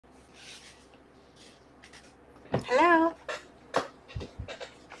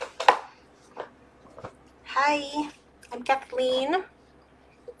Hi, I'm Kathleen.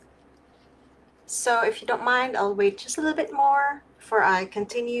 So if you don't mind, I'll wait just a little bit more before I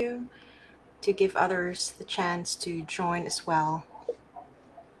continue to give others the chance to join as well.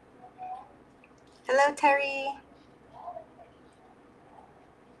 Hello, Terry.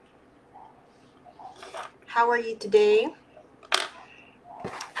 How are you today?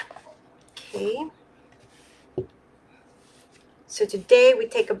 Okay. So today we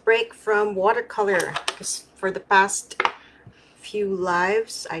take a break from watercolor because for the past few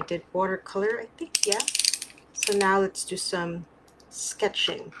lives I did watercolor, I think, yeah. So now let's do some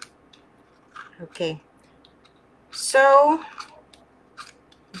sketching. Okay. So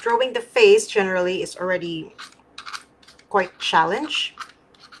drawing the face generally is already quite a challenge,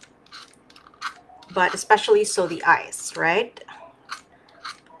 but especially so the eyes, right?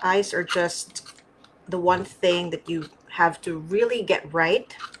 Eyes are just the one thing that you have to really get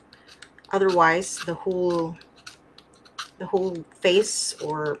right. Otherwise, the whole face,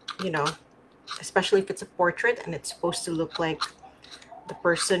 or especially if it's a portrait and it's supposed to look like the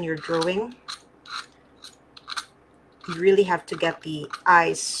person you're drawing, you really have to get the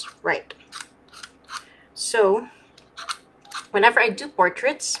eyes right. So whenever I do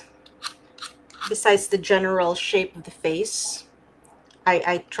portraits, besides the general shape of the face,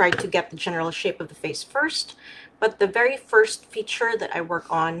 I try to get the general shape of the face first, but the very first feature that I work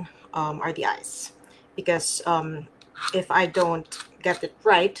on are the eyes, because if I don't get it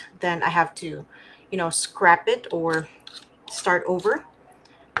right, then I have to scrap it or start over.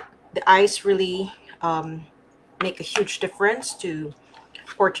 The eyes really make a huge difference to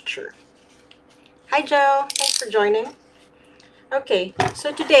portraiture. Hi Joe, thanks for joining. Okay,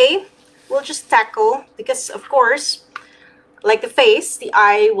 so today we'll just tackle, because of course, like the face, the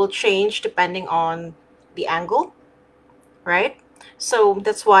eye will change depending on the angle, right? So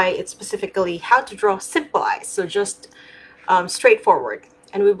that's why it's specifically how to draw simple eyes. So just straightforward.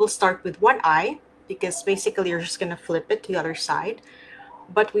 And we will start with one eye, because basically you're just going to flip it to the other side.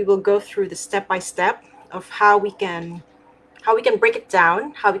 But we will go through the step-by-step of how we can break it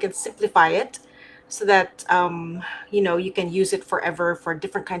down, how we can simplify it, so that you can use it forever for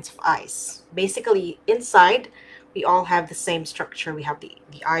different kinds of eyes. Basically, inside we all have the same structure. We have the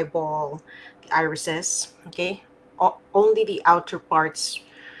eyeball, the irises, okay? Only the outer parts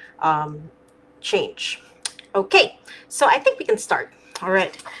change. Okay, so I think we can start. All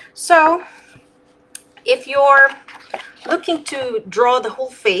right, so if you're looking to draw the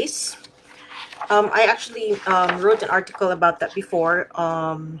whole face, I actually wrote an article about that before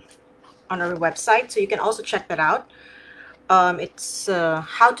on our website, so you can also check that out. It's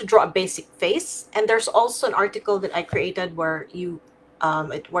how to draw a basic face, and there's also an article that I created where it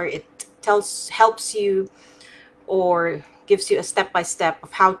helps you or gives you a step-by-step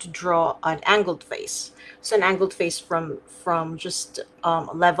of how to draw an angled face. So an angled face from just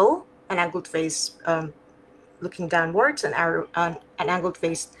level, an angled face looking downwards, an angled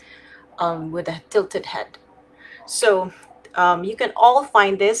face with a tilted head. So you can all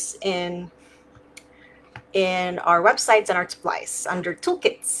find this in our websites and art supplies under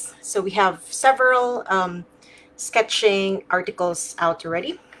toolkits. So we have several sketching articles out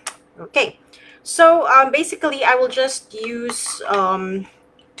already. Okay, so basically I will just use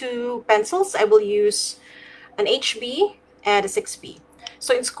two pencils. I will use an HB and a 6B.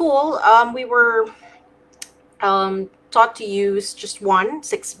 So in school we were taught to use just one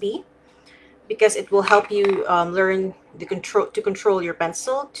 6B, because it will help you learn to control your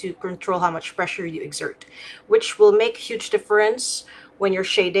pencil, to control how much pressure you exert, which will make a huge difference when you're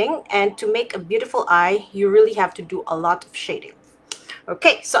shading. And to make a beautiful eye, you really have to do a lot of shading.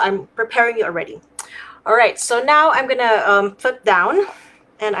 Okay, so I'm preparing you already. All right, so now I'm gonna flip down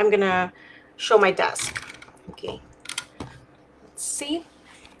and I'm gonna show my desk. Okay, let's see.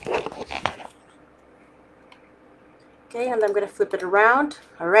 Okay, and I'm gonna flip it around.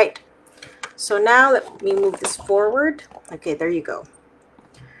 All right. So now let me move this forward. Okay, there you go.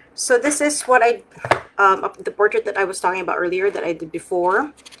 So this is what the portrait that I was talking about earlier that I did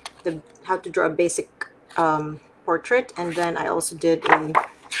before, how to draw a basic portrait, and then I also did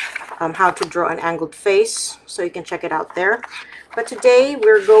how to draw an angled face, so you can check it out there. But today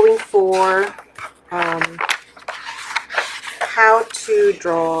we're going for how to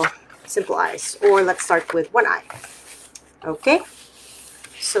draw simple eyes, or let's start with one eye. Okay,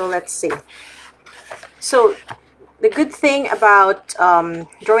 so let's see. So the good thing about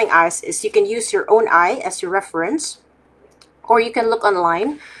drawing eyes is you can use your own eye as your reference, or you can look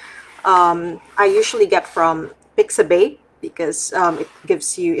online. I usually get from Pixabay, because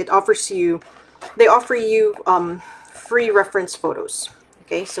they offer you free reference photos.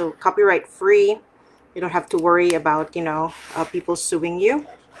 Okay, so copyright free, You don't have to worry about, you know, people suing you.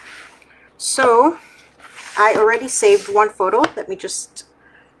 So I already saved one photo. Let me just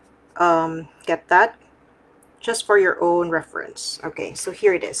get that just for your own reference. Okay, so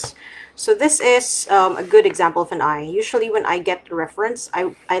here it is. So this is a good example of an eye. Usually when I get a reference,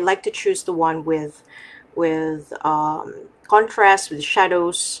 I like to choose the one with contrast, with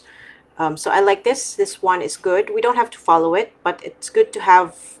shadows. So I like this. This one is good. We don't have to follow it, but it's good to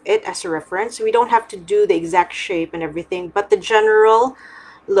have it as a reference. We don't have to do the exact shape and everything, but the general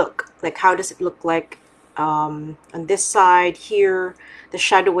look, like how does it look like on this side here, the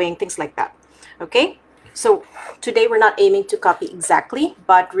shadowing, things like that. Okay, so today we're not aiming to copy exactly,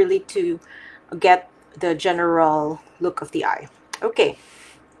 but really to get the general look of the eye. Okay,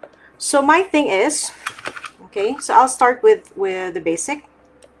 so my thing is, okay, so I'll start with the basic.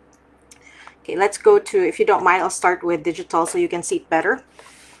 Okay, let's go to, if you don't mind, I'll start with digital so you can see it better.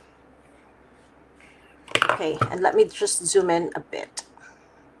 Okay, and let me just zoom in a bit.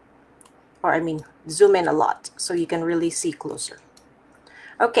 Or I mean, zoom in a lot so you can really see closer.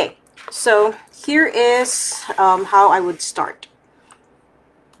 Okay, so here is how I would start.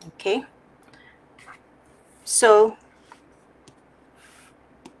 Okay, so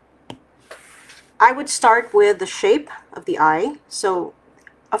I would start with the shape of the eye. So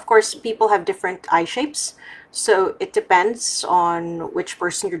of course, people have different eye shapes, so it depends on which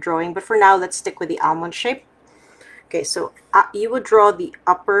person you're drawing. But for now, let's stick with the almond shape. Okay, so you would draw the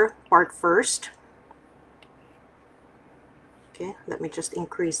upper part first. Okay, let me just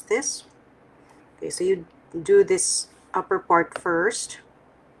increase this. Okay, so you do this upper part first,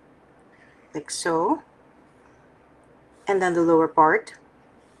 like so, and then the lower part.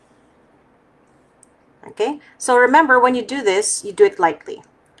 Okay, so remember, when you do this, you do it lightly,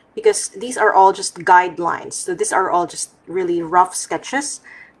 because these are all just guidelines. So these are all just really rough sketches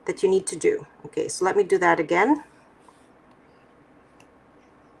that you need to do. Okay, so let me do that again.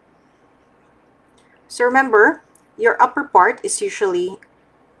 So remember, your upper part is usually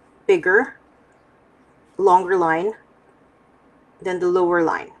bigger, longer line than the lower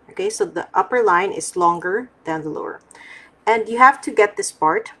line. Okay, so the upper line is longer than the lower. And you have to get this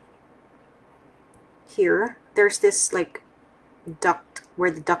part here. There's this like duct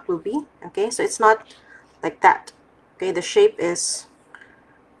where the duct will be. Okay, so it's not like that. Okay, the shape is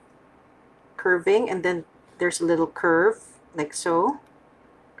curving, and then there's a little curve like so.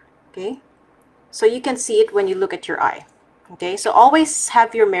 Okay, so you can see it when you look at your eye. Okay, so always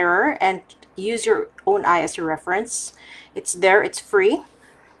have your mirror and use your own eye as your reference. It's there, it's free.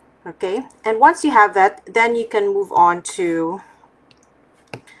 Okay, and once you have that, then you can move on to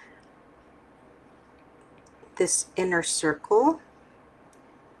this inner circle.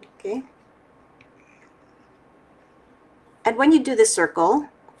 Okay, and when you do this circle,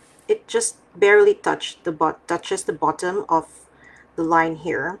 it just barely touches the bottom of the line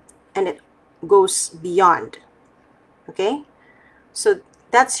here, and it goes beyond. Okay, so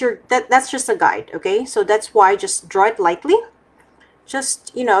that's just a guide. Okay, so that's why just draw it lightly.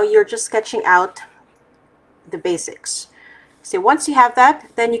 Just, you know, you're just sketching out the basics. So once you have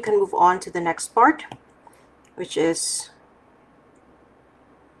that, then you can move on to the next part, which is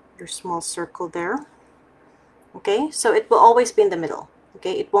your small circle there. Okay, so it will always be in the middle.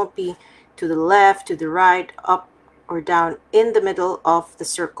 Okay, it won't be to the left, to the right, up or down, in the middle of the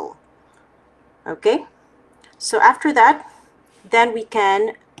circle. Okay, so after that, then we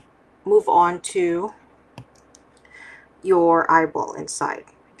can move on to your eyeball inside.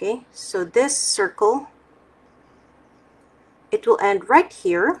 Okay, so this circle, it will end right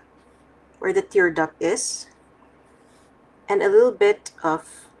here where the tear duct is, and a little bit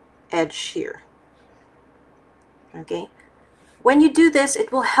of edge here. Okay, when you do this,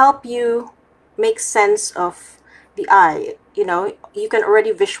 it will help you make sense of the eye. You know, you can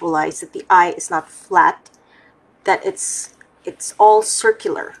already visualize that the eye is not flat, that it's all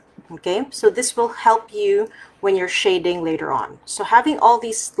circular. Okay, so this will help you when you're shading later on. So having all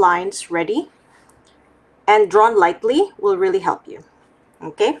these lines ready and drawn lightly will really help you.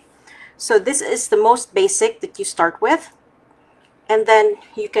 Okay, so this is the most basic that you start with, and then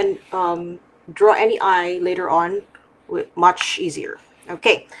you can draw any eye later on with much easier.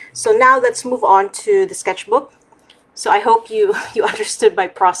 Okay, so now let's move on to the sketchbook. So I hope you understood my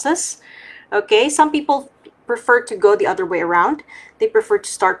process. Okay, some people prefer to go the other way around. They prefer to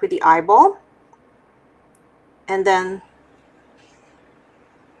start with the eyeball, and then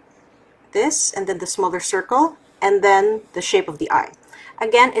this, and then the smaller circle, and then the shape of the eye.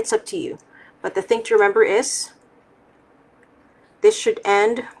 Again, it's up to you. But the thing to remember is this should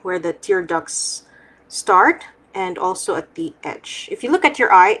end where the tear ducts start, and also at the edge. If you look at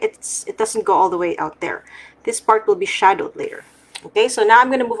your eye, it doesn't go all the way out there. This part will be shadowed later. Okay, so now I'm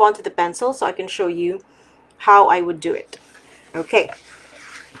going to move on to the pencil so I can show you how I would do it. Okay,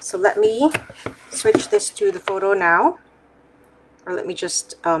 so let me switch this to the photo now, or let me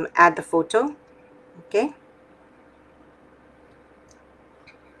just add the photo. Okay,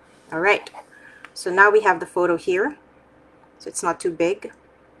 all right, so now we have the photo here, so it's not too big.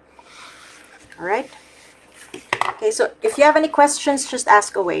 All right, okay, so if you have any questions, just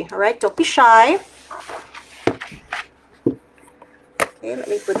ask away. All right, don't be shy. Okay, let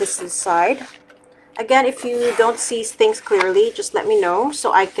me put this to the side. Again, if you don't see things clearly, just let me know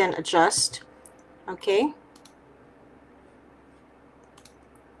so I can adjust. Okay,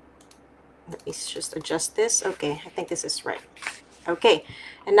 let me just adjust this. Okay, I think this is right. Okay,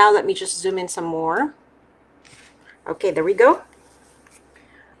 and now let me just zoom in some more. Okay, there we go.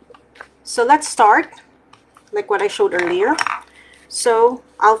 So let's start like what I showed earlier. So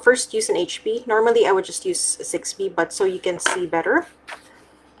I'll first use an HB. Normally I would just use a 6B, but so you can see better.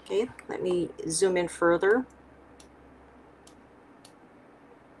 Okay, let me zoom in further.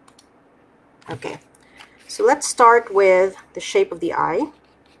 Okay, so let's start with the shape of the eye.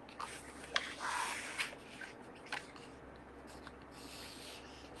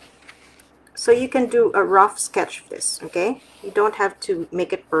 So you can do a rough sketch of this, okay? You don't have to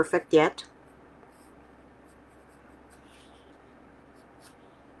make it perfect yet.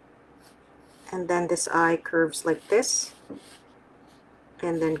 And then this eye curves like this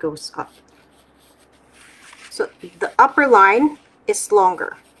and then goes up. So the upper line is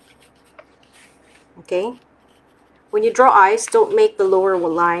longer. Okay? When you draw eyes, don't make the lower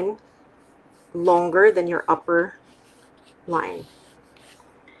line longer than your upper line.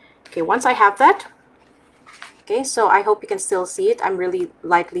 Okay, once I have that, okay, so I hope you can still see it. I'm really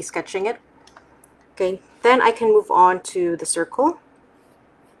lightly sketching it. Okay, then I can move on to the circle.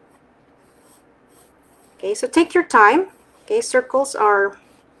 Okay, so take your time. Okay, circles are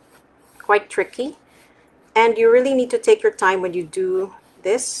quite tricky, and you really need to take your time when you do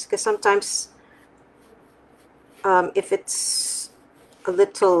this, because sometimes if it's a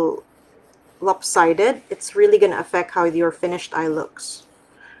little lopsided, it's really going to affect how your finished eye looks.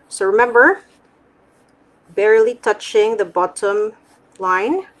 So remember, barely touching the bottom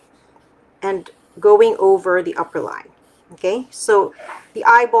line and going over the upper line. Okay, so the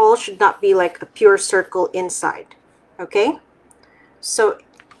eyeball should not be like a pure circle inside. Okay, so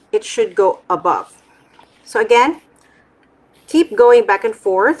it should go above. So again, keep going back and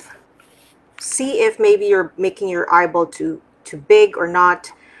forth. See if maybe you're making your eyeball too big or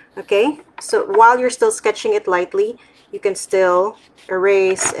not. Okay, so while you're still sketching it lightly, you can still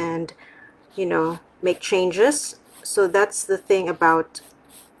erase and, you know, make changes. So that's the thing about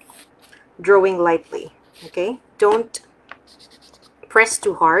drawing lightly. Okay, don't press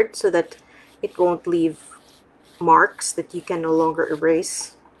too hard so that it won't leave marks that you can no longer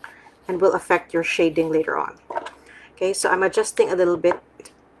erase and will affect your shading later on. Okay, so I'm adjusting a little bit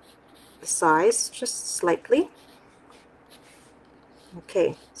the size, just slightly.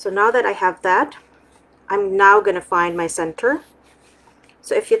 Okay, so now that I have that, I'm now going to find my center.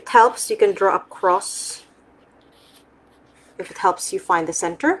 So if it helps, you can draw a cross if it helps you find the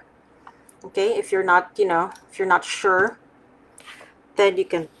center. Okay, if you're not, you know, if you're not sure, then you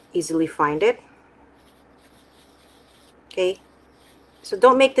can easily find it. Okay, so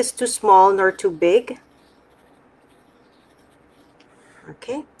don't make this too small nor too big.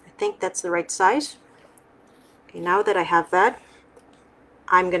 Okay, I think that's the right size. Okay, now that I have that,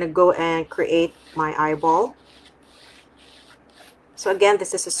 I'm gonna go and create my eyeball. So again,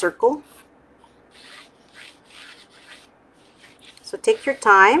 this is a circle. So take your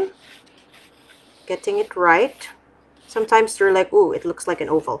time getting it right. Sometimes you're like, ooh, it looks like an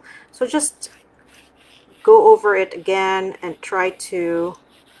oval. So just go over it again and try to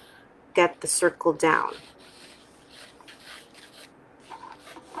get the circle down.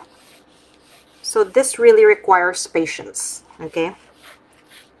 So this really requires patience, okay?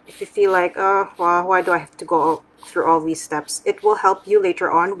 If you feel like, oh, well, why do I have to go through all these steps? It will help you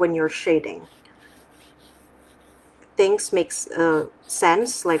later on when you're shading. Things makes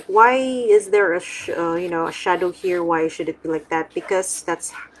sense, like why is there a you know, a shadow here? Why should it be like that? Because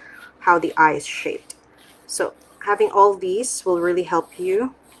that's how the eye is shaped. So having all these will really help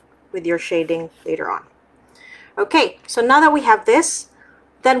you with your shading later on. Okay, so now that we have this,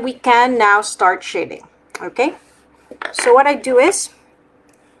 then we can now start shading. Okay, so what I do is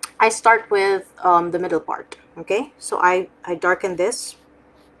I start with the middle part. Okay, so I darken this.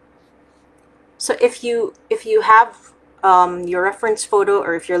 So if you have your reference photo,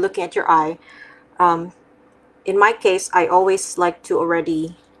 or if you're looking at your eye, in my case, I always like to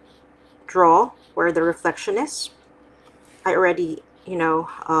already draw where the reflection is. I already, you know,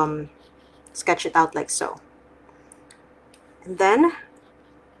 sketch it out like so. And then,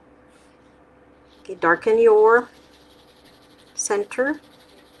 okay, darken your center.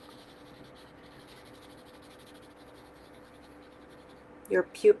 Your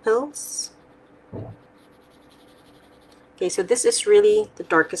pupils. Okay, so this is really the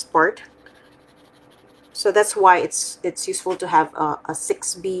darkest part. So that's why it's useful to have a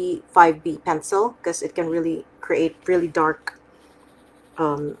 6B, 5B pencil, because it can really create really dark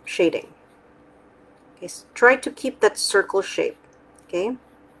shading. Okay, so try to keep that circle shape. Okay,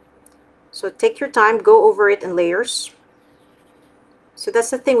 so take your time, go over it in layers. So that's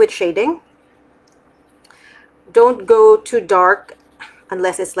the thing with shading. Don't go too dark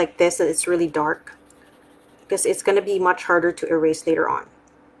unless it's like this, that it's really dark, because it's going to be much harder to erase later on.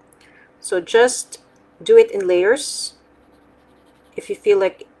 So just do it in layers. If you feel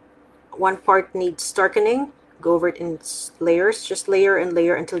like one part needs darkening, go over it in layers. Just layer and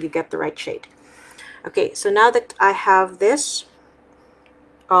layer until you get the right shade. Okay, so now that I have this,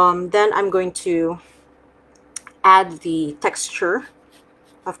 then I'm going to add the texture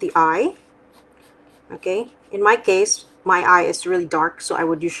of the eye. Okay, in my case, my eye is really dark, so I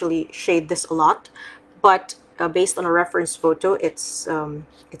would usually shade this a lot, but based on a reference photo, it's a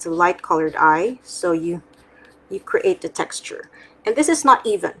light colored eye, so you create the texture. And this is not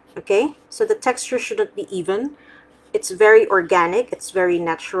even, okay? So the texture shouldn't be even. It's very organic, it's very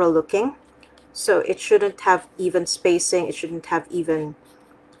natural looking, so it shouldn't have even spacing, it shouldn't have even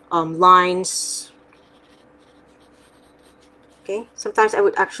lines. Okay, sometimes I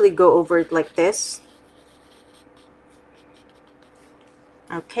would actually go over it like this.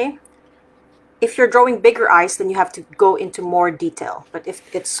 Okay, if you're drawing bigger eyes, then you have to go into more detail, but if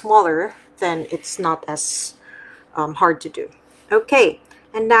it's smaller, then it's not as hard to do. Okay,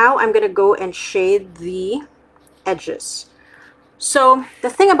 and now I'm gonna go and shade the edges. So the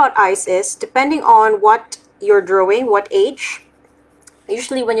thing about eyes is, depending on what you're drawing, what age,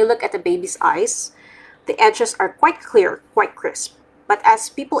 usually when you look at a baby's eyes, the edges are quite clear, quite crisp. But as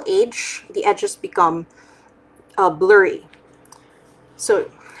people age, the edges become blurry.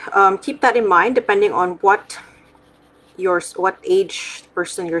 So keep that in mind, depending on what age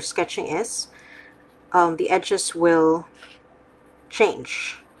person you're sketching is, the edges will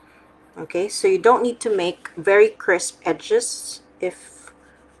change. Okay, so you don't need to make very crisp edges if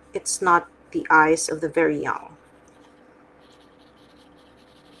it's not the eyes of the very young.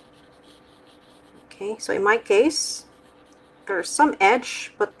 Okay, so in my case, there's some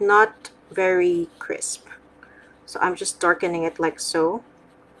edge, but not very crisp. So I'm just darkening it like so.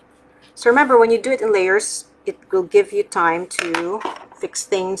 So remember, when you do it in layers, it will give you time to fix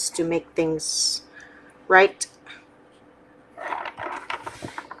things, to make things right.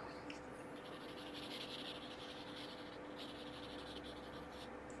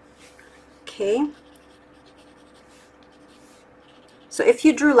 Okay. So if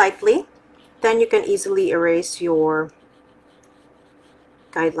you drew lightly, then you can easily erase your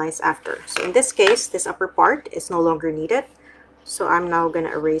guidelines after. So in this case, this upper part is no longer needed. So I'm now going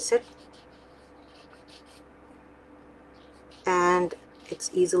to erase it. And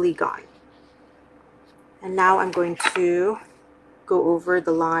it's easily gone. And now I'm going to go over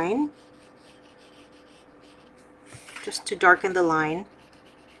the line, just to darken the line.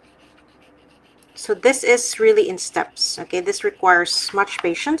 So this is really in steps. Okay, this requires much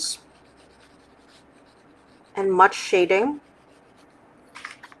patience and much shading.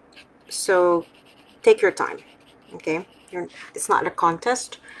 So take your time. Okay, it's not a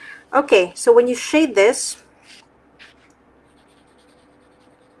contest. Okay, so when you shade this,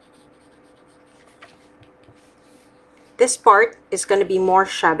 this part is going to be more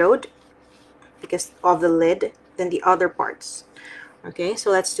shadowed because of the lid than the other parts. Okay,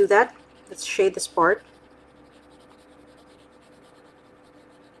 so let's do that. Let's shade this part.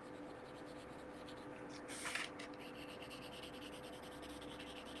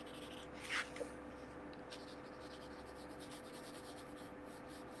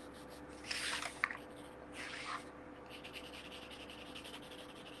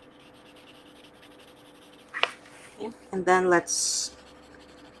 Okay, and then let's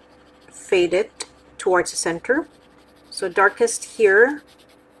fade it towards the center. So darkest here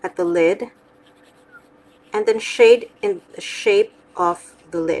at the lid, and then shade in the shape of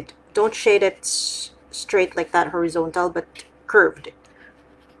the lid. Don't shade it straight like that, horizontal, but curved.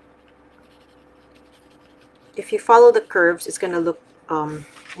 If you follow the curves, it's going to look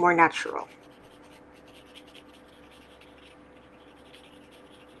more natural.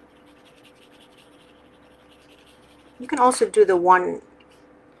 You can also do the one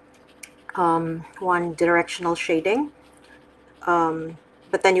directional shading,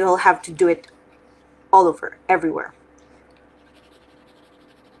 but then you'll have to do it all over, everywhere.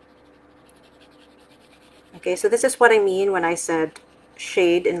 Okay, so this is what I mean when I said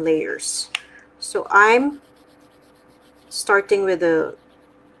shade in layers. So I'm starting with the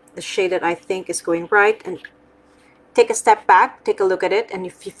shade that I think is going right, and take a step back, take a look at it, and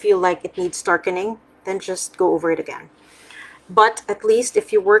if you feel like it needs darkening, then just go over it again. But at least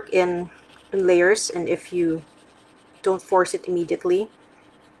if you work in layers, and if you don't force it immediately,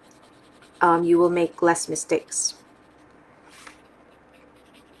 you will make less mistakes.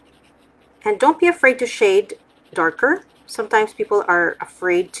 And don't be afraid to shade darker. Sometimes people are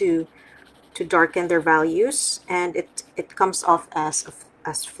afraid to darken their values, and it comes off as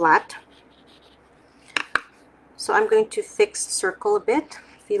flat. So I'm going to fix the circle a bit.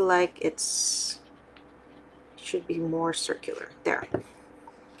 I feel like it should be more circular. There.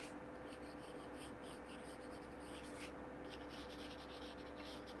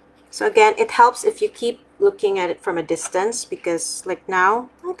 So again, it helps if you keep looking at it from a distance, because like now,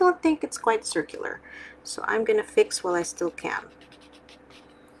 I don't think it's quite circular. So I'm gonna fix while I still can.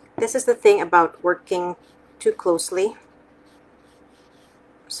 This is the thing about working too closely.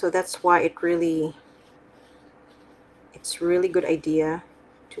 So that's why it's really good idea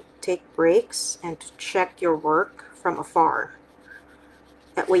to take breaks and to check your work from afar.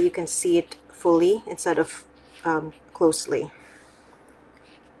 That way you can see it fully instead of closely.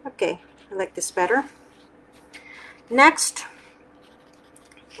 Okay, I like this better. Next,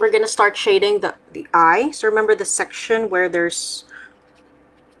 we're gonna start shading the eye. So remember the section where there's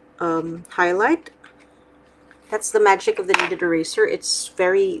highlight? That's the magic of the kneaded eraser. It's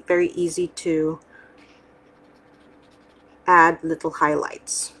very, very easy to add little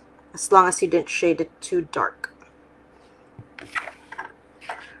highlights, as long as you didn't shade it too dark.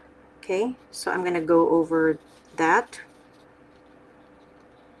 Okay, so I'm gonna go over that.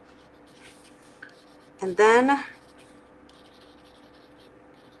 And then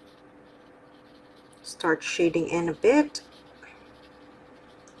start shading in a bit.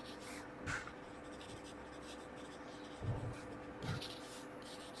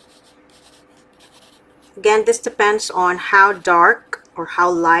 Again, this depends on how dark or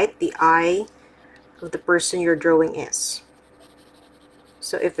how light the eye of the person you're drawing is.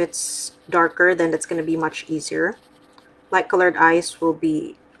 So if it's darker, then it's going to be much easier. Light colored eyes will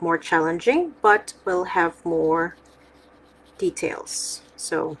be more challenging, but will have more details.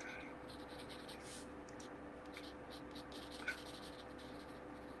 So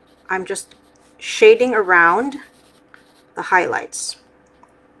I'm just shading around the highlights.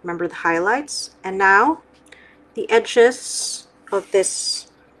 Remember the highlights? And now the edges of this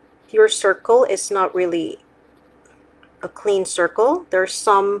pure circle is not really a clean circle. There's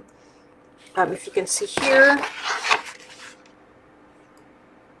some, if you can see here,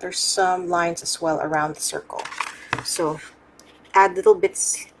 there's some lines as well around the circle. So add little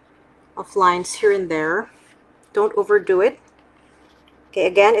bits of lines here and there. Don't overdo it. Okay,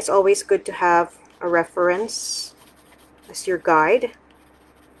 again, it's always good to have a reference as your guide.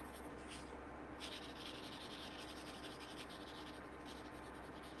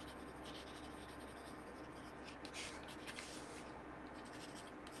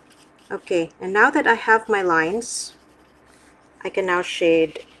 Okay, and now that I have my lines, I can now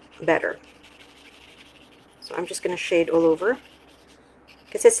shade better. So I'm just going to shade all over,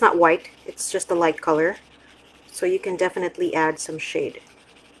 because it's not white, it's just a light color. So you can definitely add some shade.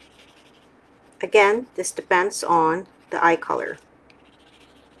 Again, this depends on the eye color.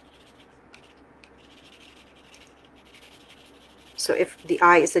 So if the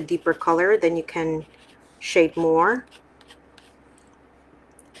eye is a deeper color, then you can shade more.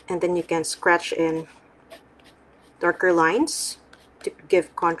 And then you can scratch in darker lines to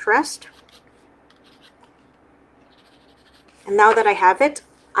give contrast. And now that I have it,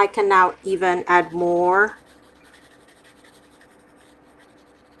 I can now even add more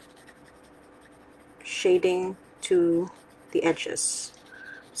shading to the edges.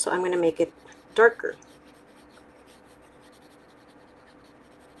 So I'm going to make it darker.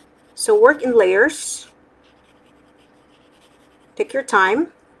 So work in layers. Take your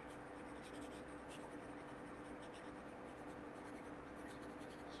time.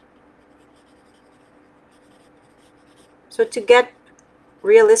 So to get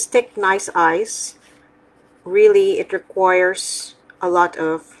realistic, nice eyes, really it requires a lot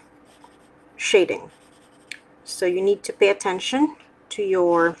of shading. So you need to pay attention to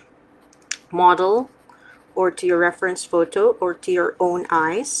your model or to your reference photo or to your own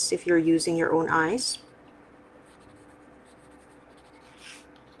eyes if you're using your own eyes.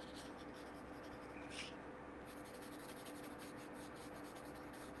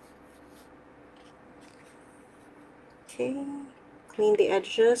 Okay, clean the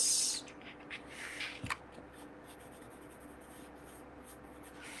edges.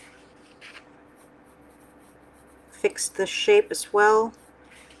 Fix the shape as well.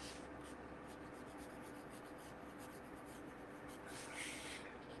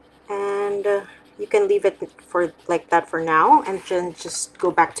 And you can leave it for like that for now, and then just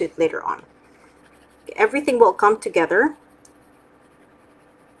go back to it later on. Everything will come together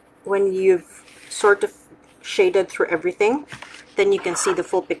when you've sort of shaded through everything. Then you can see the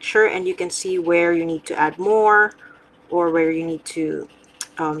full picture, and you can see where you need to add more or where you need to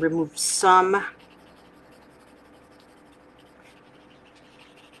remove some.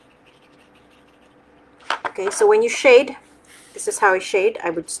 Okay, so when you shade, this is how I shade. I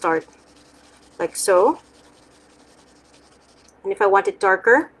would start like so. And if I want it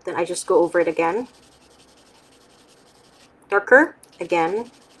darker, then I just go over it again. Darker,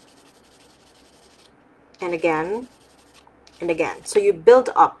 again, and again, and again. So you build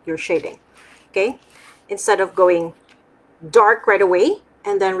up your shading, okay? Instead of going dark right away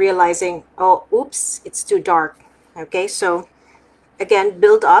and then realizing, oh, oops, it's too dark. Okay, so again,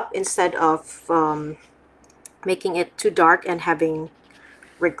 build up instead of making it too dark and having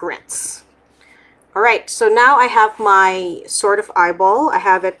regrets. All right, so now I have my sort of eyeball. I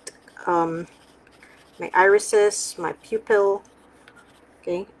have it, my irises, my pupil.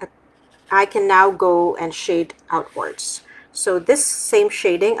 Okay, I can now go and shade outwards. So this same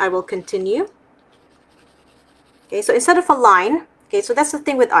shading I will continue. Okay, so instead of a line, okay, so that's the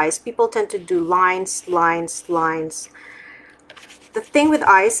thing with eyes. People tend to do lines, lines, lines. The thing with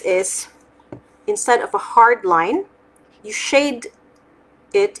eyes is, instead of a hard line, you shade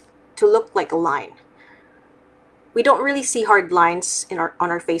it to look like a line. We don't really see hard lines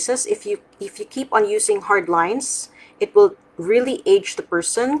on our faces. If you keep on using hard lines, it will really age the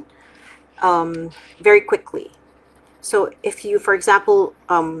person very quickly. So if you, for example,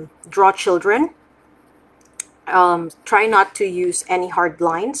 draw children, try not to use any hard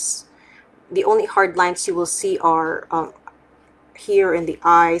lines. The only hard lines you will see are here in the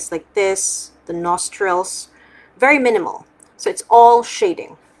eyes, like this, the nostrils, very minimal. So it's all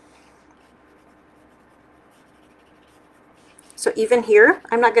shading. So even here,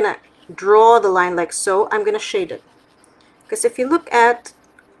 I'm not gonna draw the line like so, I'm gonna shade it. Because if you look at,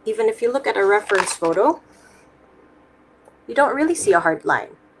 even if you look at a reference photo, you don't really see a hard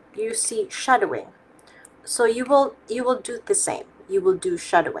line. You see shadowing. So you will do the same. You will do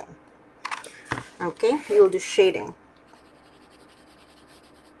shadowing. Okay, you will do shading.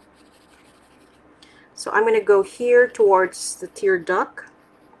 So I'm going to go here towards the tear duct,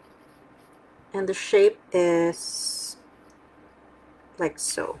 and the shape is like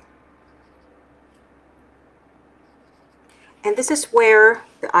so. And this is where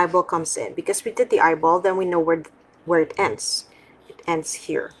the eyeball comes in. Because we did the eyeball, then we know where it ends. It ends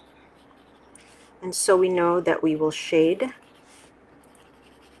here. And so we know that we will shade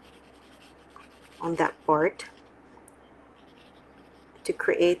on that part to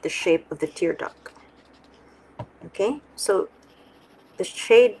create the shape of the tear duct. Okay, so the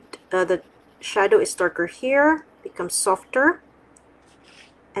shade, the shadow is darker here, becomes softer,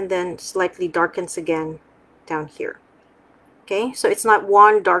 and then slightly darkens again down here. Okay, so it's not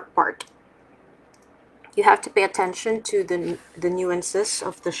one dark part. You have to pay attention to the nuances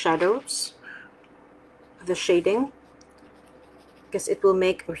of the shadows, the shading, because it will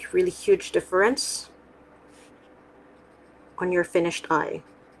make a really huge difference on your finished eye.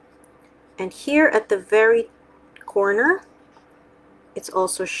 And here at the very corner, it's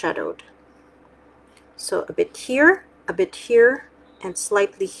also shadowed. So a bit here, and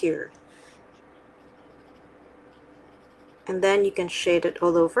slightly here. And then you can shade it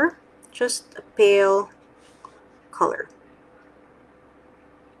all over, just a pale color.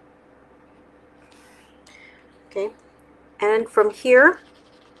 Okay, and from here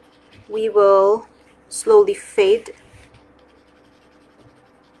we will slowly fade.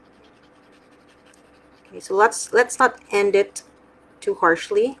 Okay, so let's not end it too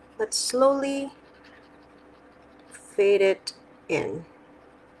harshly. Let's slowly fade it in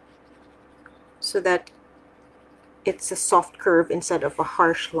so that it's a soft curve instead of a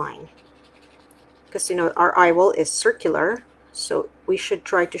harsh line. Because, you know, our eyeball is circular, so we should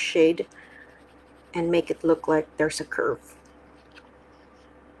try to shade and make it look like there's a curve.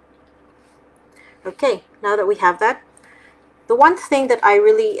 Okay, now that we have that, the one thing that I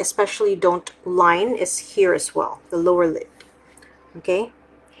really especially don't line is here as well, the lower lid. Okay,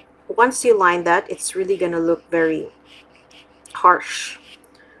 once you line that, it's really gonna look very harsh.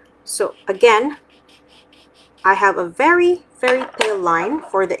 So again, I have a very, very pale line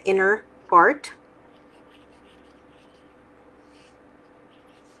for the inner part.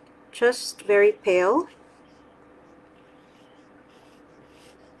 just very pale.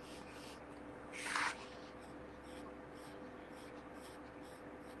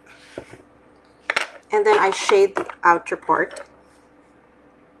 And then I shade the outer part.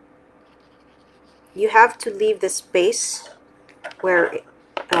 You have to leave the space where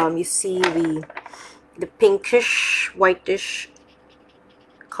you see the pinkish, whitish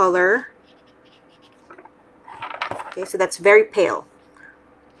color. Okay, so that's very pale.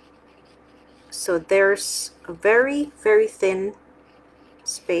 So there's a very, very thin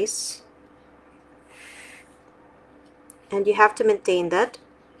space. And you have to maintain that.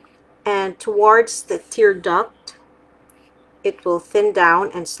 And towards the tear duct, it will thin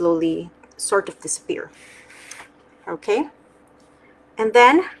down and slowly sort of disappear. Okay? And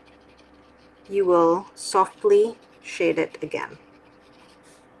then you will softly shade it again.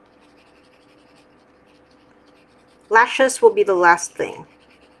 Lashes will be the last thing.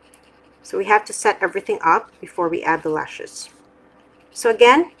 So we have to set everything up before we add the lashes. So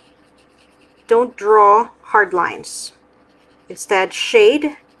again, don't draw hard lines. Instead,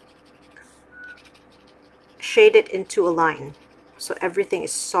 shade it into a line. So everything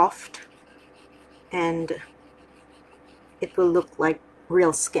is soft and it will look like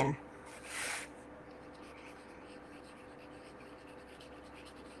real skin.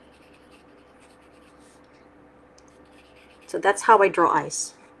 So that's how I draw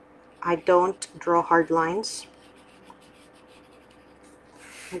eyes. I don't draw hard lines.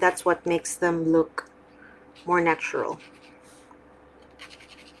 And that's what makes them look more natural.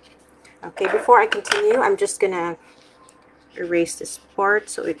 Okay, before I continue, I'm just gonna erase this part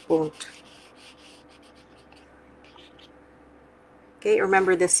so it won't. Okay,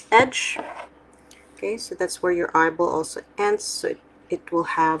 remember this edge. Okay, so that's where your eyeball also ends, so it will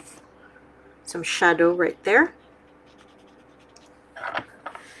have some shadow right there.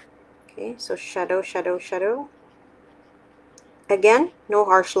 Okay, so shadow, shadow, shadow. Again, no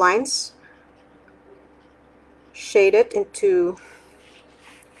harsh lines. Shade it into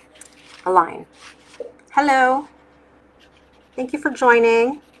a line. Hello. Thank you for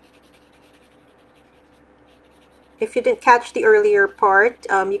joining. If you didn't catch the earlier part,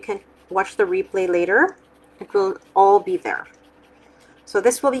 you can watch the replay later. It will all be there. So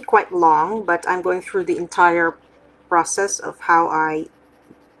this will be quite long, but I'm going through the entire process of how I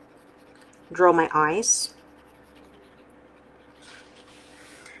draw my eyes.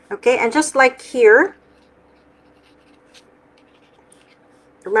 Okay, and just like here,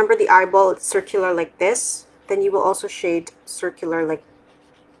 remember the eyeball, it's circular like this. Then you will also shade circular like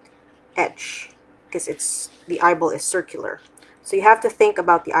edge, because the eyeball is circular. So you have to think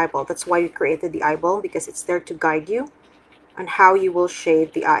about the eyeball. That's why you created the eyeball, because it's there to guide you on how you will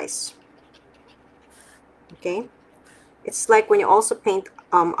shade the eyes. Okay, it's like when you also paint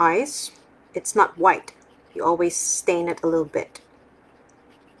eyes, it's not white. You always stain it a little bit.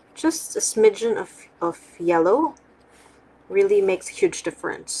 Just a smidgen of yellow really makes a huge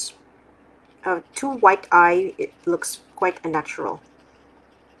difference. Too white eye, it looks quite unnatural.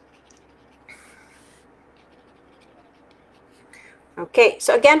 Okay,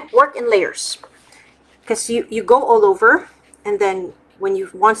 so again, work in layers, because you go all over, and then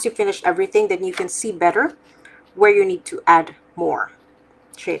once you finish everything, then you can see better where you need to add more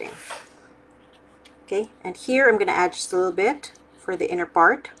shading. Okay, and here I'm going to add just a little bit for the inner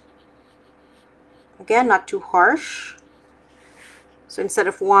part. Again, not too harsh. So instead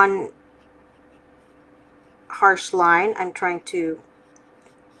of one harsh line, I'm trying to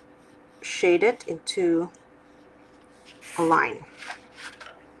shade it into a line.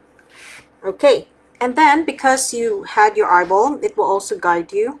 Okay, and then because you had your eyeball, it will also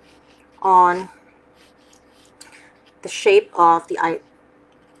guide you on the shape of the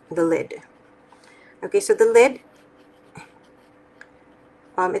lid. Okay, so the lid,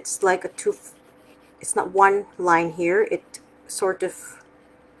 it's like a tooth. It's not one line here. It sort of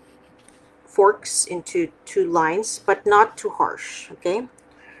forks into two lines, but not too harsh. Okay,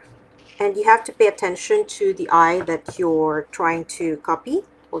 and you have to pay attention to the eye that you're trying to copy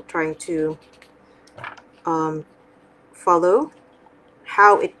or trying to follow,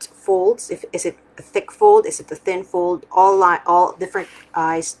 how it folds. Is it a thick fold? Is it a thin fold? All different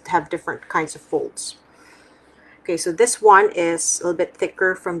eyes have different kinds of folds. Okay, so this one is a little bit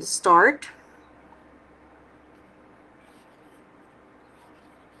thicker from the start.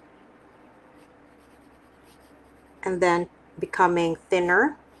 And then becoming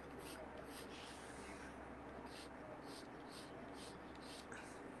thinner.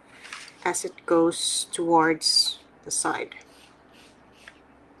 As it goes towards the side.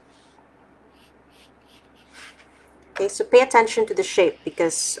 Okay, so pay attention to the shape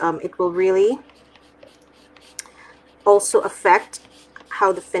because it will really also affect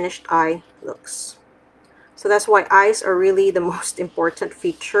how the finished eye looks. So that's why eyes are really the most important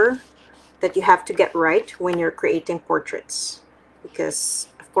feature that you have to get right when you're creating portraits. Because,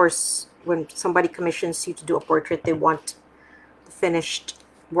 of course, when somebody commissions you to do a portrait, they want the finished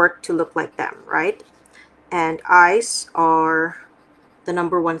work to look like them, right? And eyes are the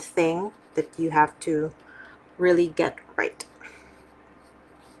 #1 thing that you have to really get right.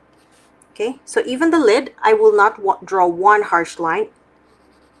 Okay, so even the lid, I will not draw one harsh line.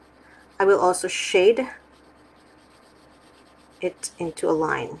 I will also shade it into a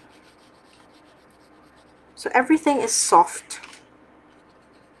line. So everything is soft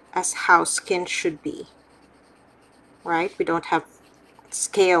as how skin should be, right? We don't have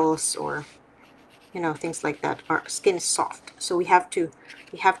scales or, you know, things like that. Our skin is soft, so we have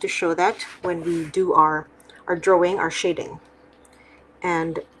to show that when we do our drawing, our shading.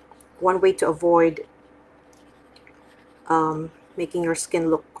 And one way to avoid making your skin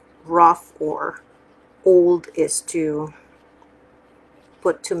look rough or old is to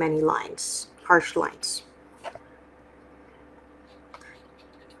put too many lines, harsh lines.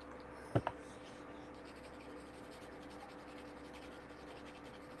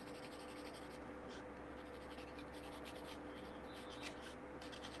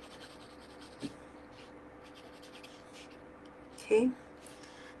 Okay,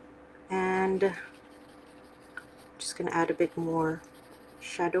 and just gonna add a bit more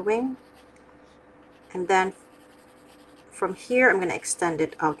shadowing, and then from here I'm gonna extend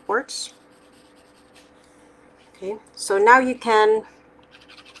it outwards. Okay, so now you can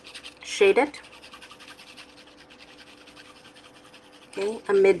shade it. Okay,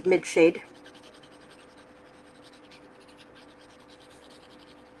 a mid shade.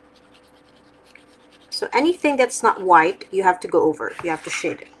 So anything that's not white, you have to go over. You have to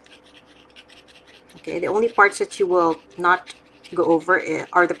shade it. Okay, the only parts that you will not go over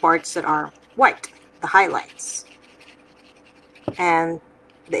are the parts that are white, the highlights, and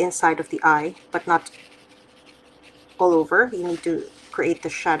the inside of the eye, but not all over. You need to create the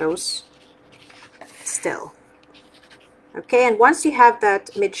shadows still. Okay, and once you have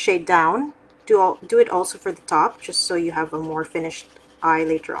that mid shade down, do it also for the top, just so you have a more finished eye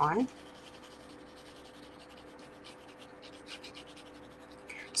later on.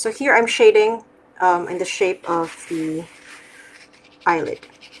 So here I'm shading in the shape of the eyelid.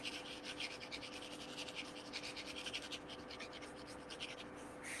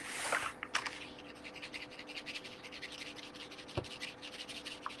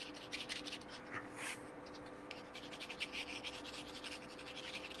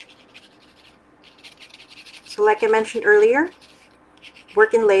 So like I mentioned earlier,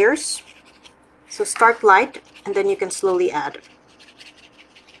 work in layers. So start light and then you can slowly add.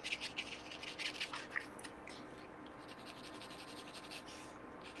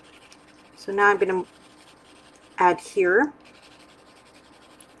 So now I'm going to add here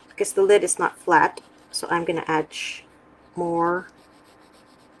because the lid is not flat. So I'm going to add more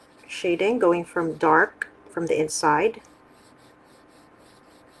shading going from dark from the inside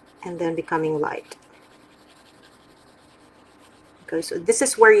and then becoming light. Okay, so this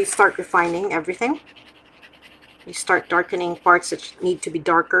is where you start refining everything. You start darkening parts that need to be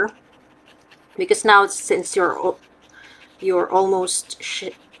darker, because now since you've almost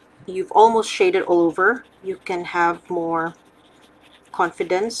shaded all over, you can have more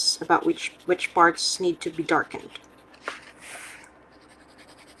confidence about which parts need to be darkened.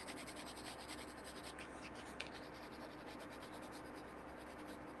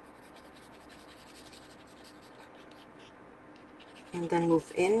 And then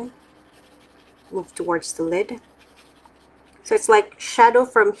move towards the lid. So it's like shadow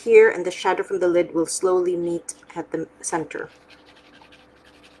from here and the shadow from the lid will slowly meet at the center.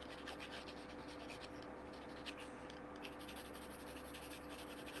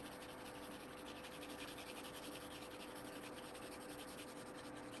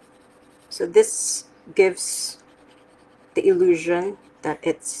 So this gives the illusion that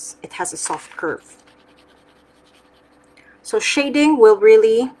it has a soft curve. So shading will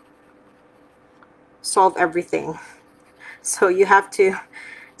really solve everything. So you have to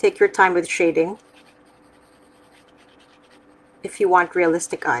take your time with shading if you want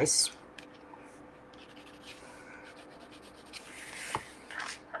realistic eyes.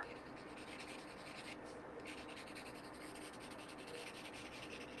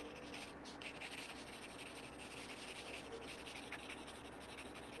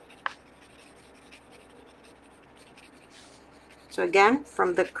 So again,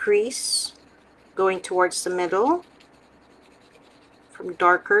 from the crease going towards the middle, from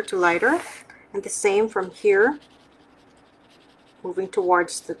darker to lighter, and the same from here, moving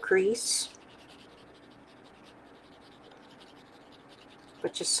towards the crease,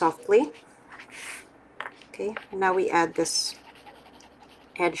 but just softly. Okay, now we add this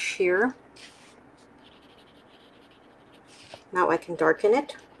edge here. Now I can darken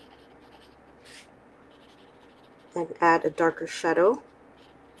it and add a darker shadow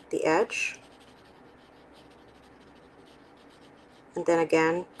at the edge. And then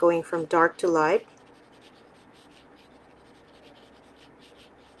again, going from dark to light.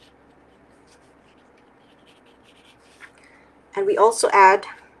 And we also add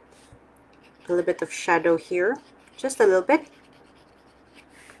a little bit of shadow here, just a little bit,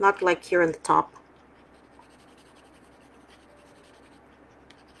 not like here on the top.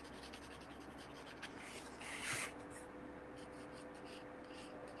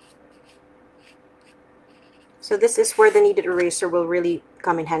 So this is where the kneaded eraser will really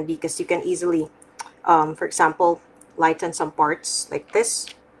come in handy, because you can easily, for example, lighten some parts like this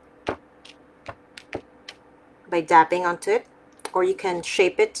by dabbing onto it, or you can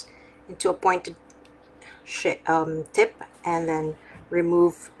shape it into a pointed tip and then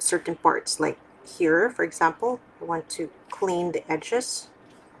remove certain parts, like here, for example. I want to clean the edges.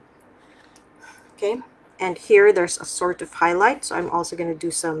 Okay, and here there's a sort of highlight, so I'm also going to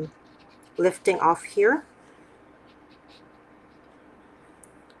do some lifting off here.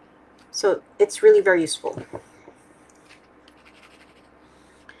 So it's really very useful.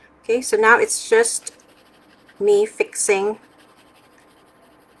 Okay, so now it's just me fixing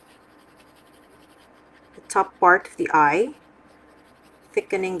the top part of the eye,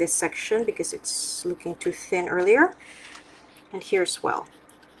 thickening this section because it's looking too thin earlier, and here as well.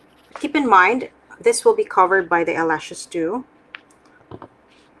 Keep in mind, this will be covered by the eyelashes too.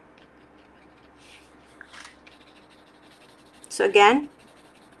 So again,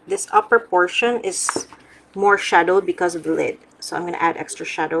 this upper portion is more shadowed because of the lid, so I'm going to add extra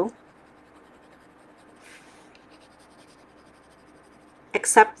shadow,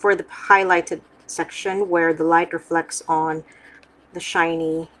 except for the highlighted section where the light reflects on the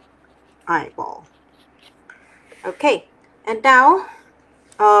shiny eyeball. Okay, and now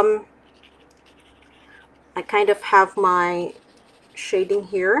I kind of have my shading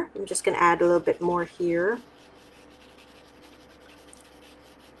here. I'm just going to add a little bit more here.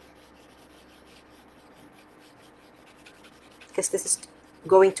 Because this is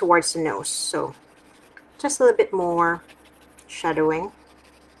going towards the nose, so just a little bit more shadowing.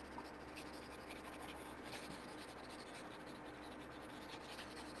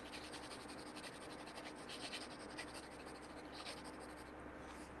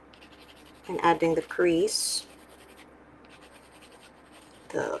 And adding the crease,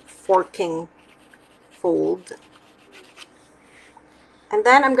 the forking fold. And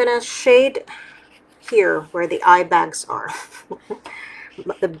then I'm gonna shade here where the eye bags are.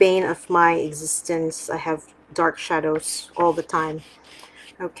 The bane of my existence. I have dark shadows all the time.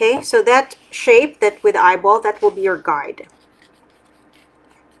 Okay, so that shape, that with the eyeball, that will be your guide.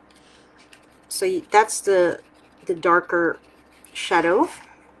 So that's the darker shadow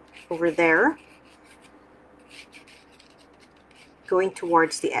over there, going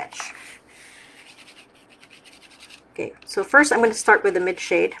towards the edge. Okay, so first I'm going to start with the mid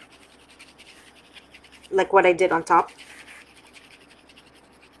shade, like what I did on top.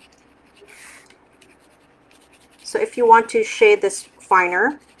 So if you want to shade this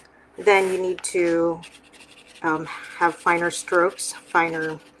finer, then you need to have finer strokes,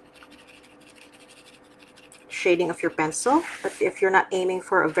 finer shading of your pencil. But if you're not aiming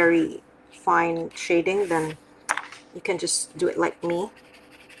for a very fine shading, then you can just do it like me.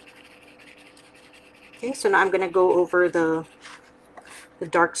 Okay, so now I'm going to go over the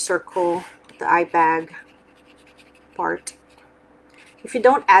dark circle, the eye bag part. If you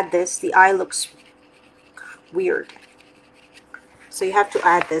don't add this, the eye looks weird. So you have to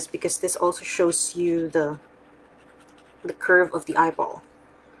add this because this also shows you the curve of the eyeball.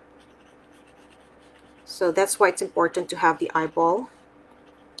 So that's why it's important to have the eyeball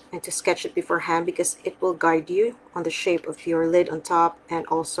and to sketch it beforehand, because it will guide you on the shape of your lid on top and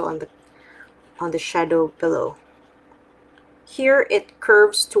also on the shadow below. Here it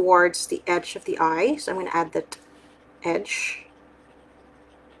curves towards the edge of the eye, so I'm going to add that edge,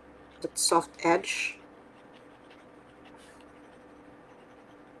 that soft edge.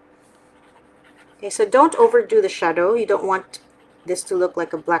 Okay, so don't overdo the shadow. You don't want this to look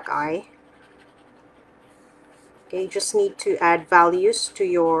like a black eye. Okay, you just need to add values to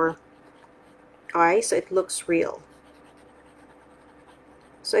your eye so it looks real.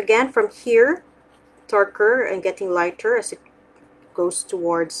 So again, from here, darker and getting lighter as it goes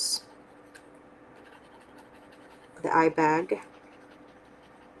towards the eye bag.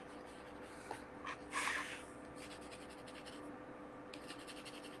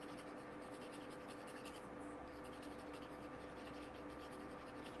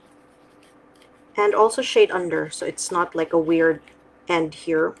 And also shade under, so it's not like a weird end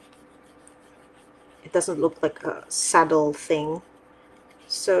here. It doesn't look like a saddle thing.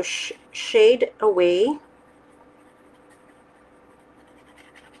 So shade away.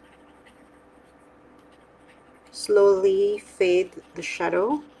 Slowly fade the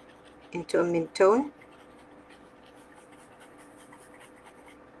shadow into a mid-tone.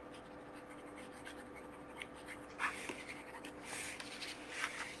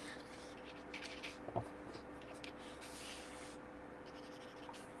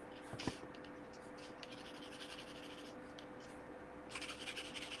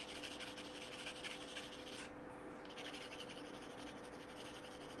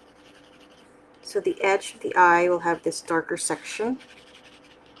 So the edge of the eye will have this darker section.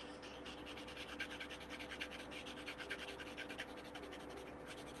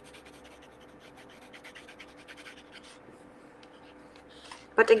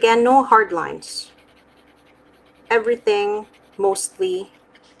 But again, no hard lines. Everything mostly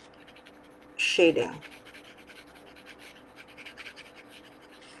shading.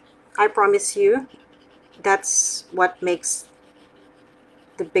 I promise you, that's what makes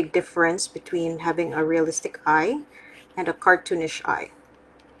the big difference between having a realistic eye and a cartoonish eye.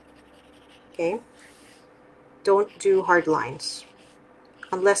 Okay? Don't do hard lines.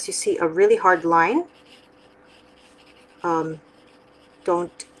 Unless you see a really hard line,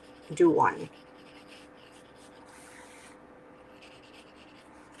 don't do one.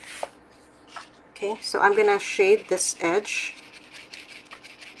 Okay, so I'm gonna shade this edge,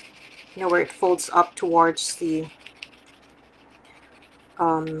 you know, where it folds up towards the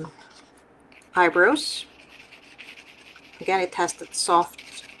eyebrows. Again, it has that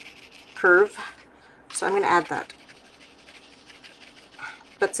soft curve, so I'm gonna add that.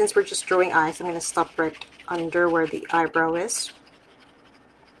 But since we're just drawing eyes, I'm gonna stop right under where the eyebrow is.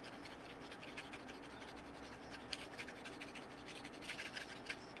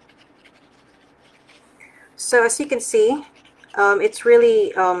 So as you can see, it's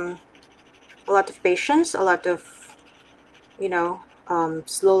really a lot of patience, a lot of, you know,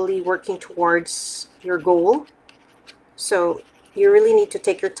 slowly working towards your goal. So you really need to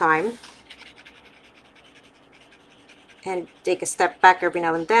take your time and take a step back every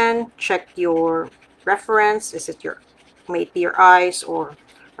now and then. Check your reference. Is it your, maybe your eyes or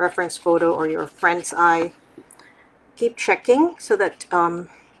reference photo or your friend's eye? Keep checking so that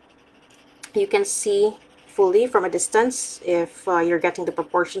you can see fully from a distance if you're getting the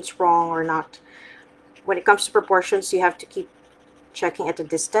proportions wrong or not. When it comes to proportions, you have to keep checking at a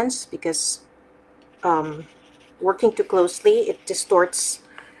distance because working too closely, it distorts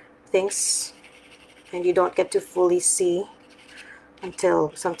things and you don't get to fully see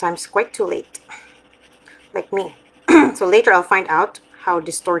until sometimes quite too late, like me. So later I'll find out how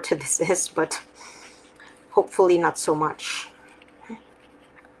distorted this is, but hopefully not so much.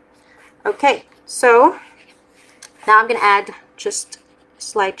 Okay, so now I'm going to add just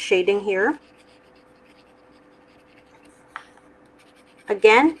slight shading here.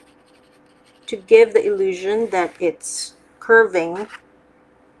 Again, to give the illusion that it's curving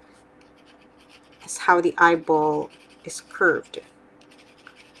is how the eyeball is curved.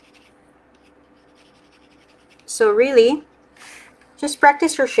 So really, just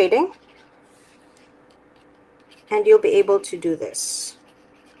practice your shading and you'll be able to do this.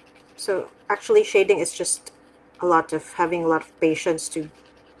 So actually shading is just having a lot of patience to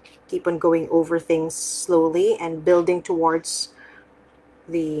keep on going over things slowly and building towards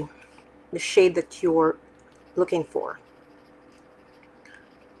the shade that you're looking for.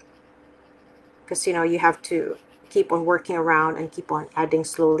 Because, you know, you have to keep on working around and keep on adding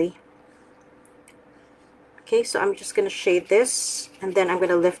slowly. Okay, so I'm just going to shade this and then I'm going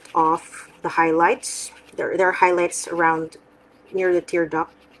to lift off the highlights. There are highlights around near the tear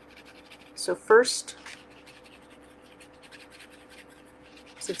duct. So first,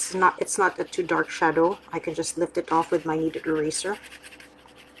 since it's not a too dark shadow, I can just lift it off with my kneaded eraser.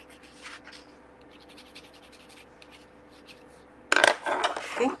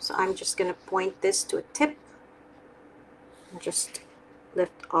 Okay, so I'm just going to point this to a tip and just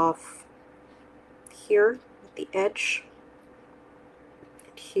lift off here at the edge,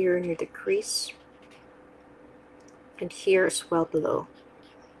 and here near the crease, and here as well below.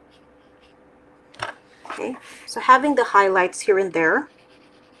 Okay, so having the highlights here and there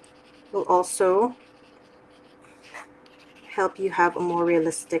will also help you have a more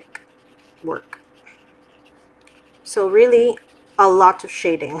realistic work. So really a lot of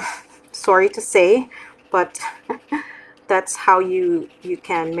shading. Sorry to say, but that's how you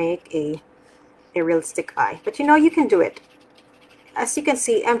can make a realistic eye. But you know, you can do it. As you can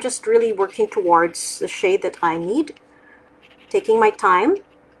see, I'm just really working towards the shade that I need, taking my time.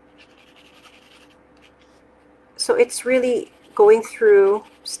 So it's really going through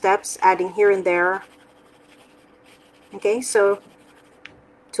steps, adding here and there. Okay, so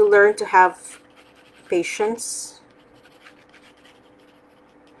to learn to have patience.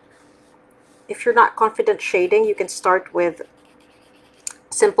 If you're not confident shading, you can start with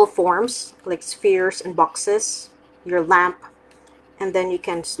simple forms like spheres and boxes, your lamp, and then you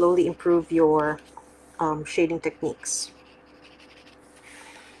can slowly improve your shading techniques.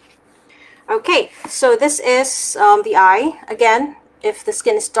 Okay, so this is the eye. Again, if the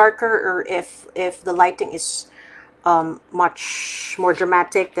skin is darker or if the lighting is much more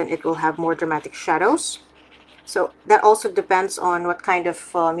dramatic, then it will have more dramatic shadows. So that also depends on what kind of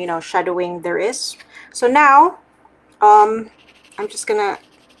you know, shadowing there is. So now I'm just gonna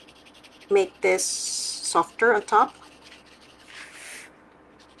make this softer on top.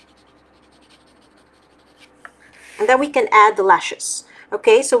 And then we can add the lashes.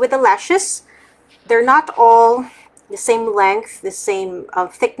 Okay, so with the lashes, they're not all the same length, the same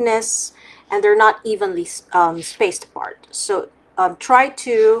thickness, and they're not evenly spaced apart. So try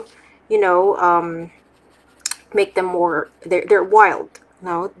to, you know, make them more, they're wild.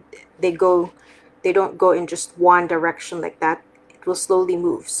 No, they don't go in just one direction like that. It will slowly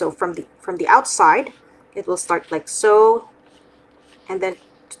move. So from the outside, it will start like so, and then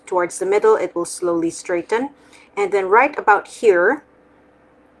towards the middle, it will slowly straighten, and then right about here,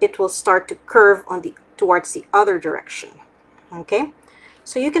 it will start to curve on towards the other direction. Okay,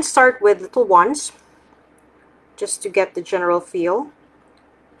 so you can start with little ones just to get the general feel.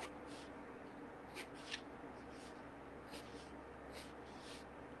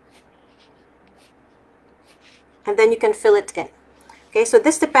 And then you can fill it in. Okay, so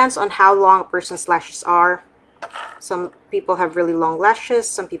this depends on how long a person's lashes are. Some people have really long lashes,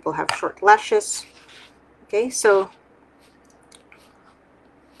 some people have short lashes. Okay, so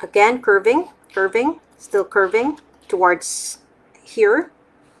again, curving, still curving towards here.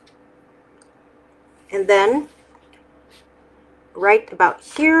 And then right about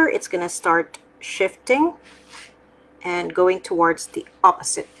here, it's going to start shifting and going towards the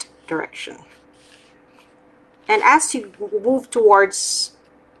opposite direction. And as you move towards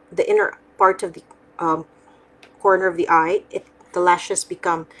the inner part of the corner of the eye, the lashes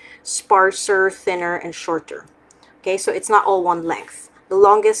become sparser, thinner, and shorter. Okay, so it's not all one length. The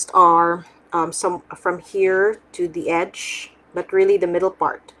longest are some from here to the edge, but really the middle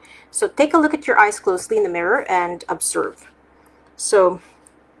part. So take a look at your eyes closely in the mirror and observe. So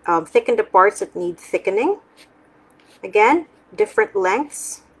thicken the parts that need thickening. Again, different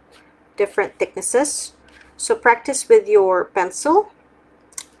lengths, different thicknesses. So practice with your pencil,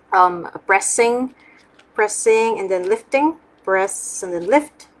 pressing, and then lifting, press and then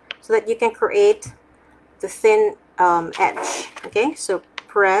lift, so that you can create the thin edge. Okay, so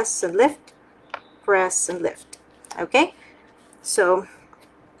press and lift, press and lift. Okay, so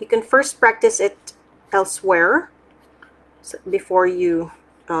you can first practice it elsewhere before you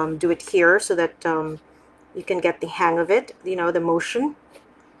do it here, so that you can get the hang of it, you know, the motion.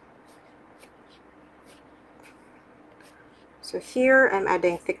 So here I'm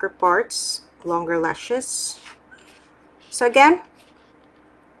adding thicker parts, longer lashes. So again,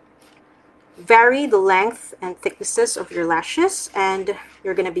 vary the length and thicknesses of your lashes and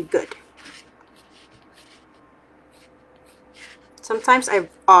you're gonna be good. Sometimes I have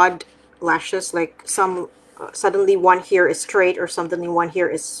odd lashes, like some suddenly one here is straight or suddenly one here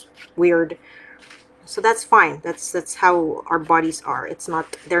is weird. So that's fine. That's how our bodies are.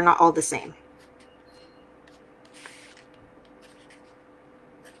 They're not all the same.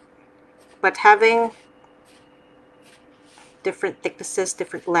 But having different thicknesses,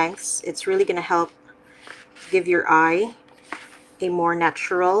 different lengths, it's really going to help give your eye a more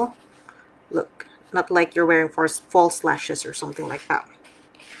natural look. Not like you're wearing false lashes or something like that.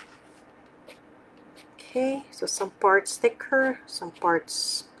 Okay, so some parts thicker, some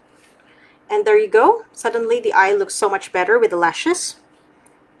parts... And there you go. Suddenly the eye looks so much better with the lashes.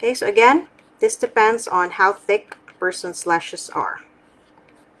 Okay, so again, this depends on how thick a person's lashes are.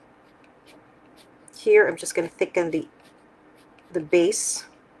 Here, I'm just going to thicken the base.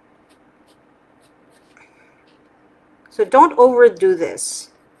 So don't overdo this.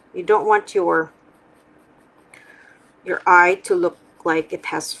 You don't want your eye to look like it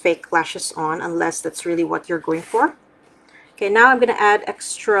has fake lashes on, unless that's really what you're going for. Okay, now I'm going to add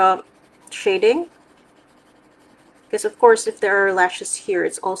extra shading. Because of course, if there are lashes here,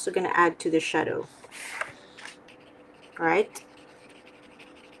 it's also going to add to the shadow. Right?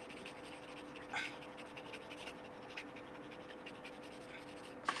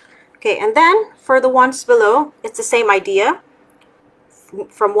 Okay, and then for the ones below, it's the same idea.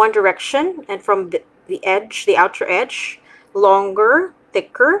 From one direction and from the edge, the outer edge, longer,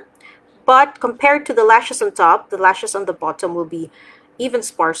 thicker. But compared to the lashes on top, the lashes on the bottom will be even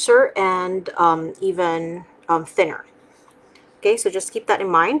sparser and even thinner. Okay, so just keep that in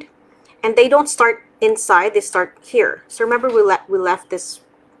mind. And they don't start inside, they start here. So remember we left this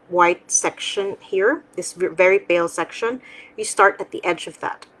white section here, this very pale section. You start at the edge of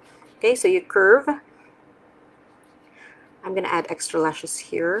that. Okay, so you curve. I'm going to add extra lashes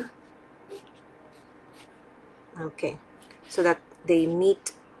here. Okay, so that they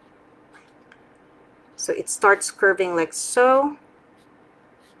meet. So it starts curving like so.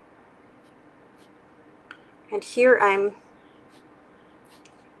 And here I'm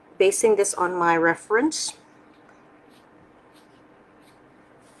basing this on my reference.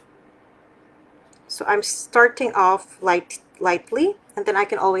 So I'm starting off lightly, and then I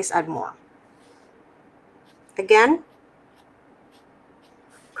can always add more. Again,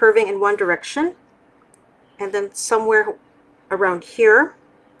 curving in one direction, and then somewhere around here,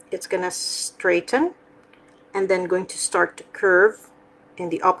 it's going to straighten, and then going to start to curve in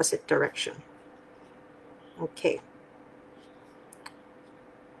the opposite direction. Okay.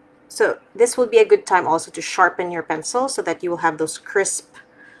 So this will be a good time also to sharpen your pencil so that you will have those crisp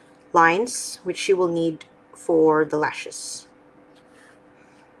lines which you will need for the lashes.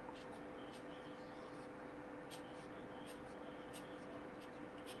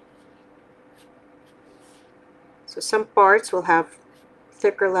 So some parts will have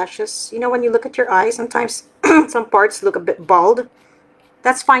thicker lashes. You know, when you look at your eyes, sometimes some parts look a bit bald.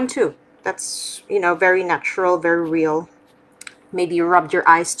 That's fine too. That's, you know, very natural, very real. Maybe you rubbed your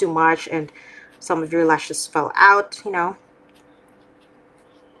eyes too much and some of your lashes fell out, you know.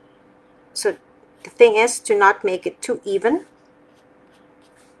 So the thing is to not make it too even.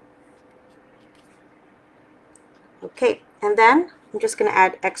 Okay, and then I'm just going to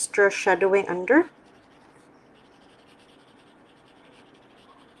add extra shadowing under.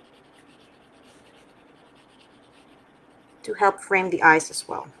 To help frame the eyes as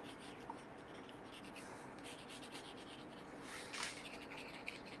well.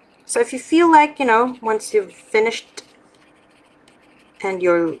 So if you feel like, you know, once you've finished and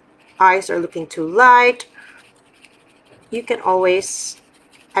your eyes are looking too light, you can always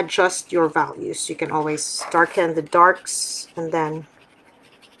adjust your values. You can always darken the darks and then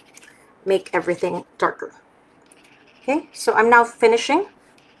make everything darker. Okay, so I'm now finishing.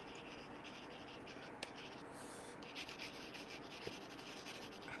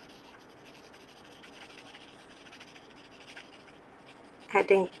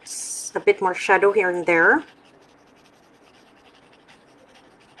 Adding a bit more shadow here and there.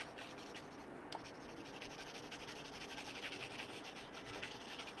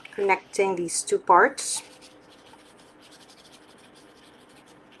 Connecting these two parts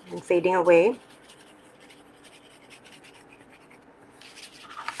and fading away.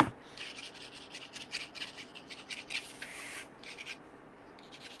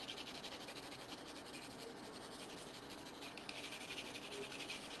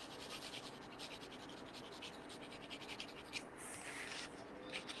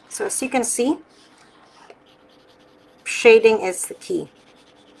 So as you can see, shading is the key.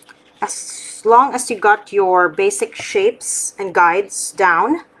 As long as you got your basic shapes and guides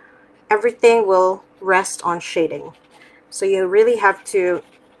down, everything will rest on shading. So you really have to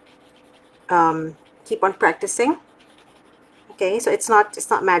keep on practicing. Okay, so it's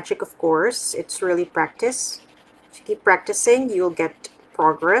not magic, of course. It's really practice. If you keep practicing, you'll get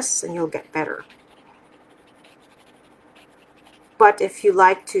progress and you'll get better. But if you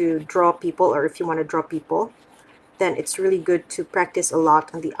like to draw people, or if you want to draw people, then it's really good to practice a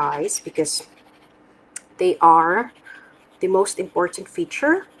lot on the eyes, because they are the most important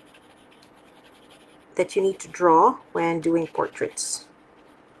feature that you need to draw when doing portraits.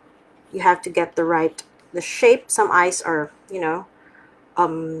 You have to get the shape. Some eyes are, you know,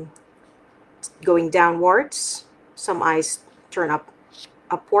 going downwards. Some eyes turn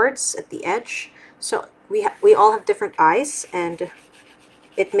upwards at the edge. So we all have different eyes, and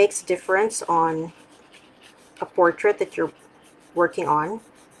it makes a difference on a portrait that you're working on,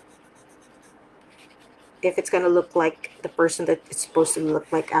 if it's going to look like the person that it's supposed to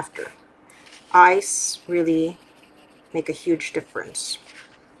look like after. Eyes really make a huge difference.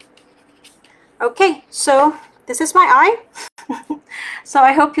 Okay, so this is my eye. So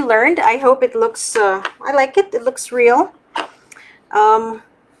I hope you learned. I hope it looks, I like it. It looks real.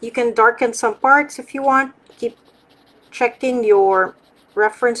 You can darken some parts if you want. Keep checking your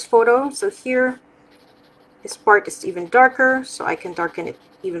reference photo. So here, this part is even darker, so I can darken it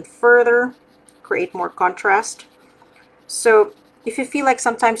even further, create more contrast. So if you feel like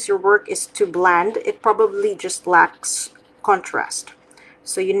sometimes your work is too bland, it probably just lacks contrast.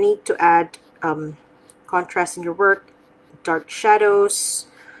 So you need to add contrast in your work, dark shadows,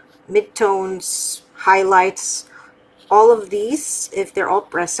 midtones, highlights. All of these, if they're all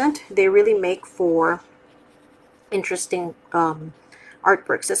present, they really make for interesting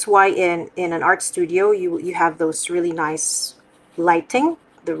artworks. That's why in an art studio you have those really nice lighting,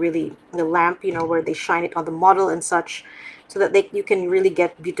 the lamp, you know, where they shine it on the model and such, so that you can really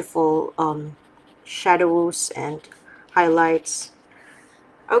get beautiful shadows and highlights.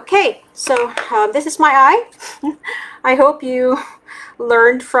 Okay, so this is my eye. I hope you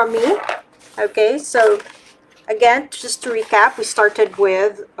learned from me. Okay, so again, just to recap, we started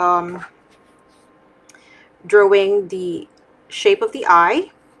with drawing the shape of the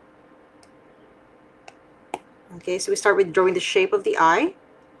eye. Okay, so we start with drawing the shape of the eye,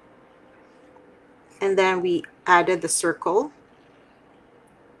 and then we added the circle,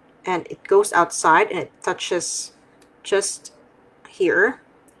 and it goes outside and it touches just here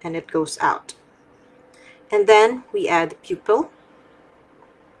and it goes out. And then we add the pupil,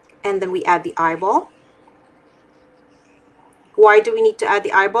 and then we add the eyeball. Why do we need to add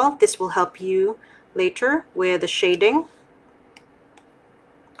the eyeball? This will help you later with the shading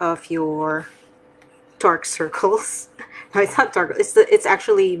of your dark circles. No, it's not dark. It's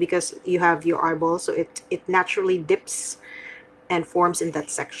actually because you have your eyeball, so it naturally dips and forms in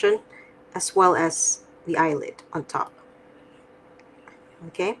that section, as well as the eyelid on top.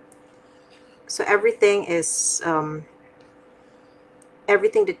 Okay, so everything is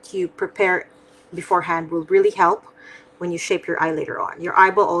everything that you prepare beforehand will really help when you shape your eye later on. Your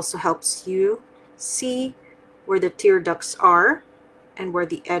eyeball also helps you see where the tear ducts are and where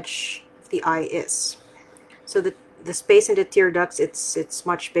the edge of the eye is. So the space in the tear ducts, it's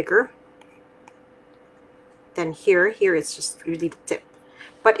much bigger than here. Here it's just really the tip.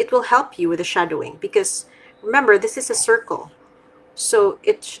 But it will help you with the shadowing, because remember, this is a circle. So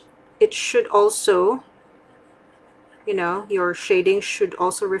it should also, you know, your shading should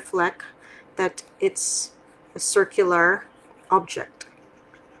also reflect that it's a circular object.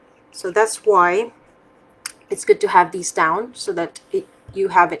 So that's why it's good to have these down, so that you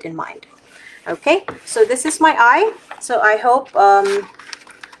have it in mind. Okay, so this is my eye. So I hope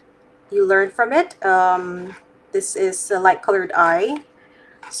you learned from it. This is a light colored eye.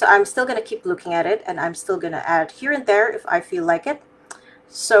 So I'm still going to keep looking at it, and I'm still going to add here and there if I feel like it.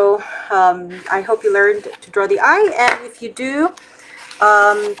 So I hope you learned to draw the eye, and if you do,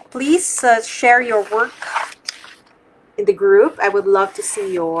 please share your work in the group. I would love to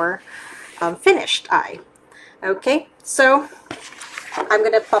see your finished eye. Okay, so I'm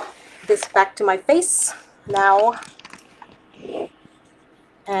going to pop this back to my face now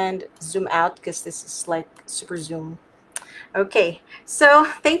and zoom out, because this is like super zoom. Okay, so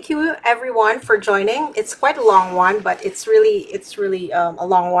thank you everyone for joining. It's quite a long one, but it's really a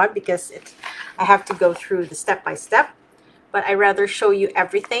long one because I have to go through the step by step. But I rather show you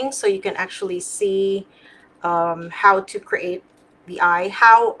everything so you can actually see how to create the eye,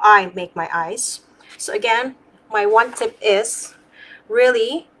 how I make my eyes. So again, my one tip is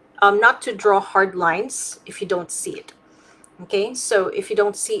really not to draw hard lines if you don't see it. Okay, so if you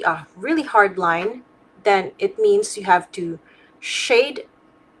don't see a really hard line, then it means you have to shade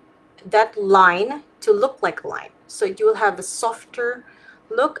that line to look like a line. So you will have a softer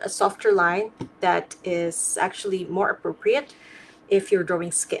look, a softer line that is actually more appropriate if you're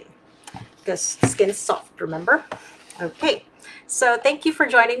drawing skin, because skin is soft, remember? Okay, so thank you for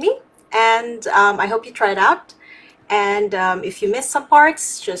joining me, and I hope you try it out. And if you missed some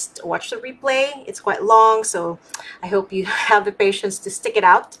parts, just watch the replay. It's quite long, so I hope you have the patience to stick it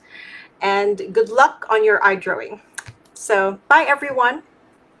out. And good luck on your eye drawing. So bye everyone.